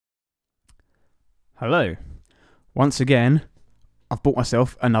Hello. Once again, I've bought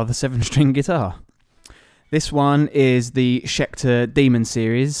myself another 7-string guitar. This one is the Schecter Demon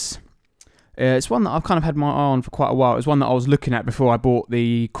series. It's one that I've kind of had my eye on for quite a while. It was one that I was looking at before I bought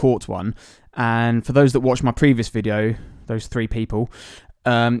the Cort one. And for those that watched my previous video, those 3 people,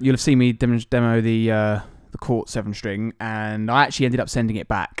 you'll have seen me demo the Cort 7-string, and I actually ended up sending it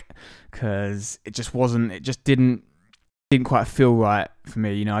back because it just didn't quite feel right for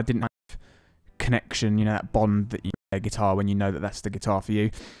me. You know, I didn't have connection, you know, that bond that you get a guitar when you know that that's the guitar for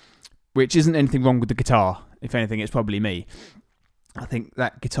you, which isn't anything wrong with the guitar. If anything, it's probably me. I think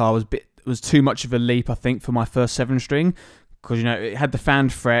that guitar was too much of a leap, I think, for my first 7-string, because, you know, it had the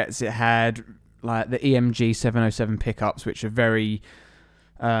fanned frets, it had like the EMG 707 pickups, which are very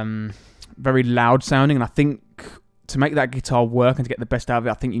loud sounding, and I think to make that guitar work and to get the best out of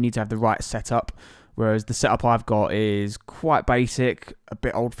it, I think you need to have the right setup. Whereas the setup I've got is quite basic, a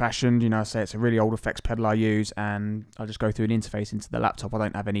bit old-fashioned. You know, say it's a really old effects pedal I use, and I just go through an interface into the laptop. I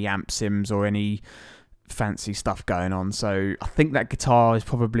don't have any amp sims or any fancy stuff going on. So I think that guitar is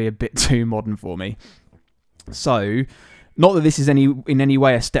probably a bit too modern for me. So, not that this is in any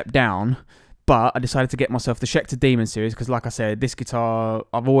way a step down, but I decided to get myself the Schecter Demon series because, like I said, this guitar,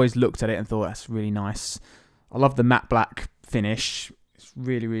 I've always looked at it and thought that's really nice. I love the matte black finish. It's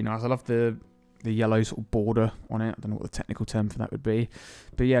really, really nice. I love the yellow sort of border on it. I don't know what the technical term for that would be,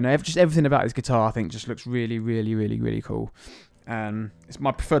 but yeah, no, just everything about this guitar I think just looks really, really, really, really cool. It's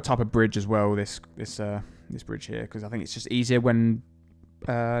my preferred type of bridge as well. This bridge here, because I think it's just easier when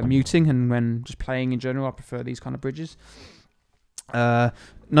muting and when just playing in general. I prefer these kind of bridges. No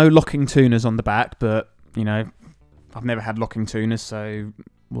locking tuners on the back, but you know, I've never had locking tuners, so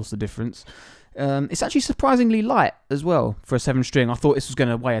what's the difference? It's actually surprisingly light as well for a 7-string. I thought this was going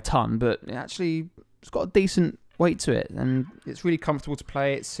to weigh a ton, but it's got a decent weight to it, and it's really comfortable to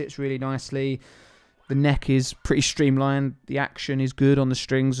play. It sits really nicely. The neck is pretty streamlined. The action is good on the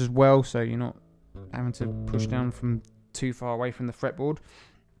strings as well, so you're not having to push down from too far away from the fretboard.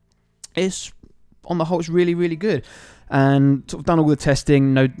 It's, on the whole, it's really, really good. And sort of done all the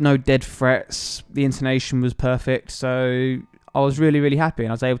testing, no dead frets. The intonation was perfect, so I was really, really happy,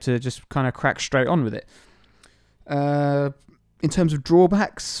 and I was able to just kind of crack straight on with it. In terms of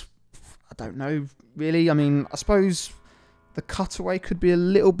drawbacks, I don't know, really. I mean, I suppose the cutaway could be a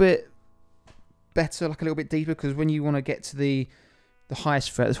little bit better, like a little bit deeper, because when you want to get to the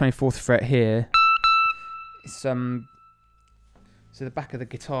highest fret, the 24th fret here, it's so the back of the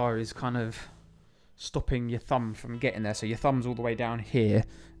guitar is kind of stopping your thumb from getting there. So your thumb's all the way down here,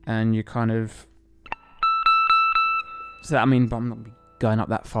 and you kind of... So I mean, but I'm not going up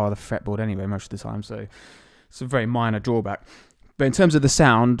that far the fretboard anyway most of the time, so it's a very minor drawback. But in terms of the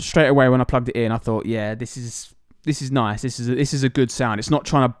sound, straight away when I plugged it in, I thought, yeah, this is nice. This is a good sound. It's not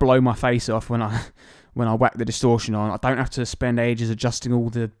trying to blow my face off when I whack the distortion on. I don't have to spend ages adjusting all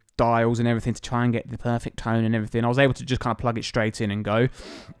the dials and everything to try and get the perfect tone and everything. I was able to just kind of plug it straight in and go.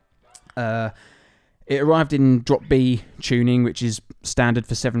 It arrived in drop B tuning, which is standard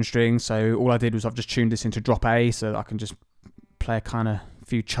for 7-strings. So all I did was I've just tuned this into drop A, so that I can just play a kind of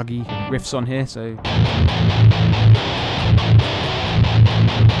few chuggy riffs on here. So.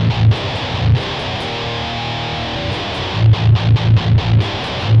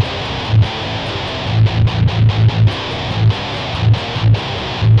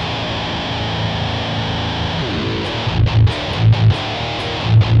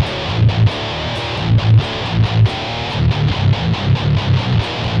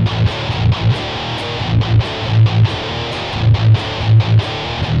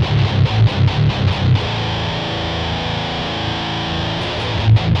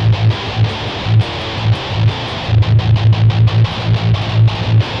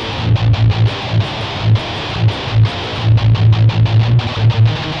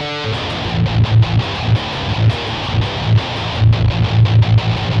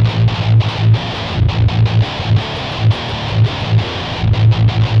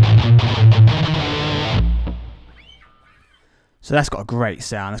 So that's got a great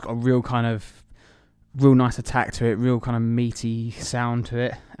sound. It's got a real nice attack to it, real kind of meaty sound to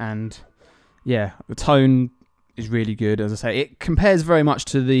it, and yeah, the tone is really good. As I say, it compares very much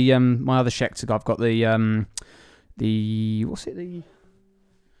to the my other Schecter. I've got the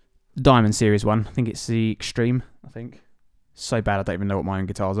Diamond series one. I think it's the Extreme. I think. So bad I don't even know what my own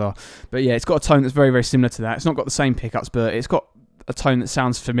guitars are, but yeah, it's got a tone that's very, very similar to that. It's not got the same pickups, but it's got a tone that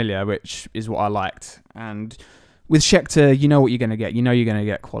sounds familiar, which is what I liked. And with Schecter, you know what you're going to get. You know you're going to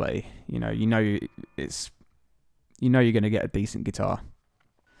get quality. You know you're going to get a decent guitar.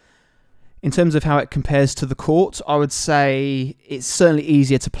 In terms of how it compares to the Cort, I would say it's certainly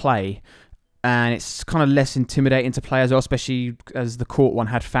easier to play. and it's kind of less intimidating to play as well, especially as the Cort one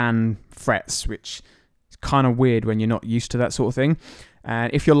had fan frets, which is kind of weird when you're not used to that sort of thing.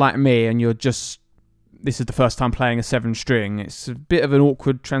 And if you're like me and this is the first time playing a 7-string, it's a bit of an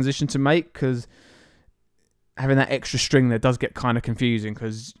awkward transition to make, because having that extra string there does get kind of confusing,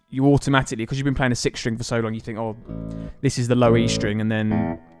 because you automatically, because you've been playing a 6-string for so long, you think, oh, this is the low E string, and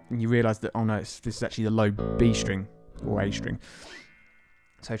then you realise that, oh no, this is actually the low B string or A string.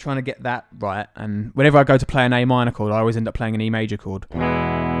 So trying to get that right, and whenever I go to play an A minor chord, I always end up playing an E major chord.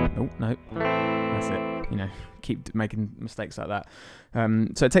 Oh, no, that's it. You know, keep making mistakes like that.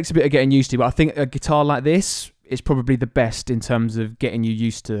 So it takes a bit of getting used to, but I think a guitar like this is probably the best in terms of getting you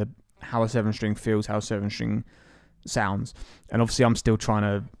used to how a 7-string feels, how a 7-string sounds. And obviously I'm still trying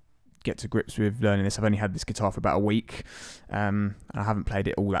to get to grips with learning this. I've only had this guitar for about a week, and I haven't played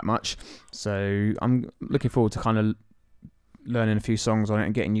it all that much. So I'm looking forward to kind of learning a few songs on it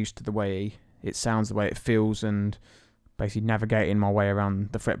and getting used to the way it sounds, the way it feels, and basically navigating my way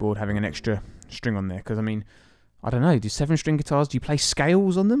around the fretboard, having an extra string on there. Because I mean, I don't know, do 7-string guitars, do you play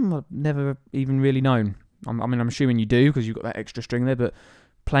scales on them? I've never even really known. I mean, I'm assuming you do, because you've got that extra string there, but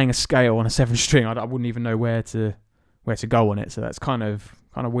playing a scale on a 7-string, I wouldn't even know where to go on it. So that's kind of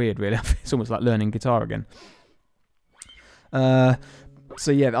weird, really. It's almost like learning guitar again.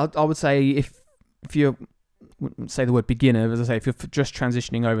 So yeah, I would say if you're, wouldn't say the word beginner, as I say, if you're just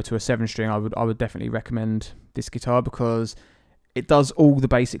transitioning over to a 7-string, I would definitely recommend this guitar, because it does all the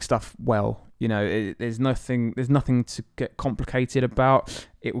basic stuff well. You know, there's nothing to get complicated about.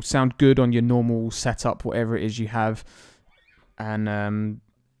 It will sound good on your normal setup, whatever it is you have. And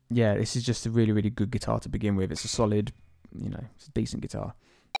yeah, this is just a really, really good guitar to begin with. It's a solid, you know, it's a decent guitar.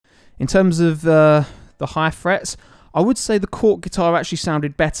 In terms of the high frets, I would say the Cort guitar actually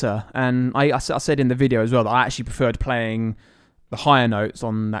sounded better, and I said in the video as well that I actually preferred playing the higher notes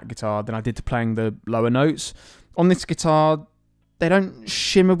on that guitar than I did to playing the lower notes. On this guitar, they don't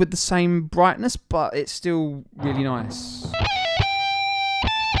shimmer with the same brightness, but it's still really nice.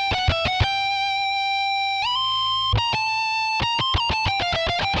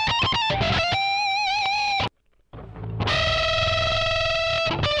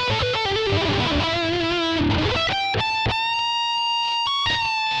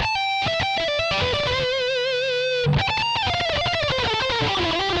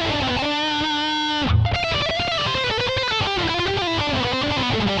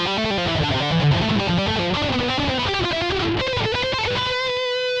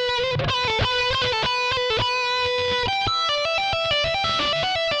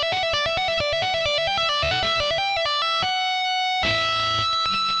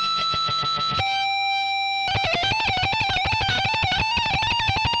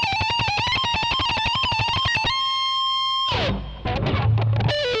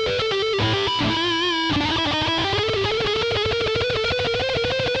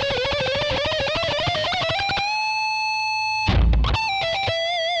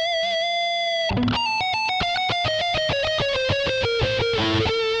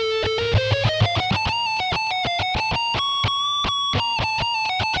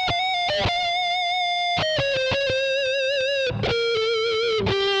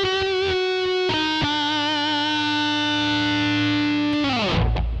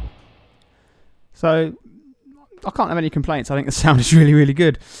 So I can't have any complaints. I think the sound is really, really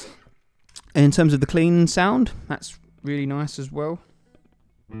good. In terms of the clean sound, that's really nice as well.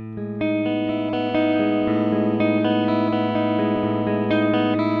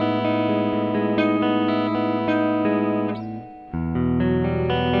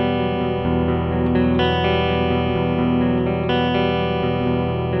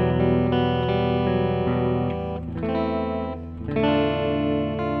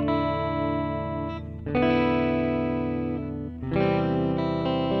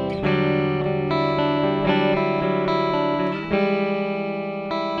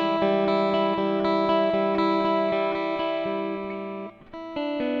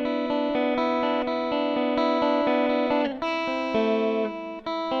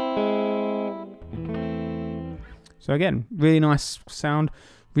 So again, really nice sound,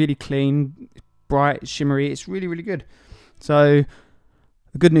 really clean, bright, shimmery. It's really, really good. So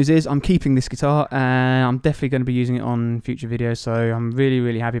the good news is I'm keeping this guitar, and I'm definitely going to be using it on future videos. So I'm really,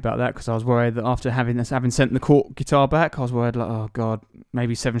 really happy about that, because I was worried that after having sent the Cort guitar back, I was worried like, oh god,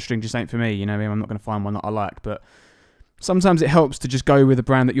 maybe 7-string just ain't for me. You know, maybe I'm not going to find one that I like. But sometimes it helps to just go with a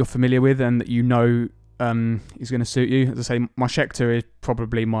brand that you're familiar with and that you know is going to suit you. As I say, my Schecter is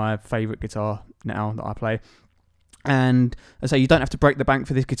probably my favourite guitar now that I play. And as I say, you don't have to break the bank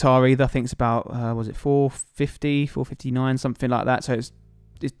for this guitar either. I think it's about, was it 450, 459, something like that. So it's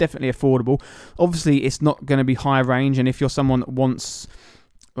it's definitely affordable. Obviously, it's not going to be high range, and if you're someone that wants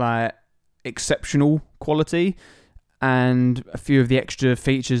like exceptional quality and a few of the extra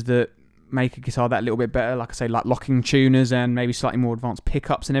features that make a guitar that little bit better, like I say, like locking tuners and maybe slightly more advanced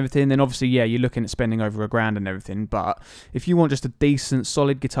pickups and everything, then obviously, yeah, you're looking at spending over $1,000 and everything. But if you want just a decent,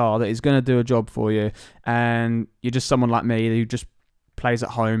 solid guitar that is going to do a job for you, and you're just someone like me who just plays at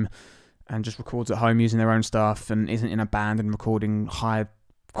home and just records at home using their own stuff and isn't in a band and recording high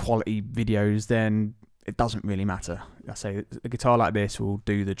quality videos, then it doesn't really matter. I say a guitar like this will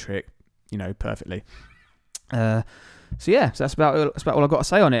do the trick, perfectly. So that's about all I've got to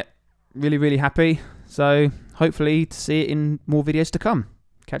say on it. Really, really happy. So hopefully to see it in more videos to come.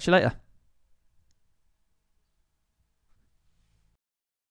 Catch you later.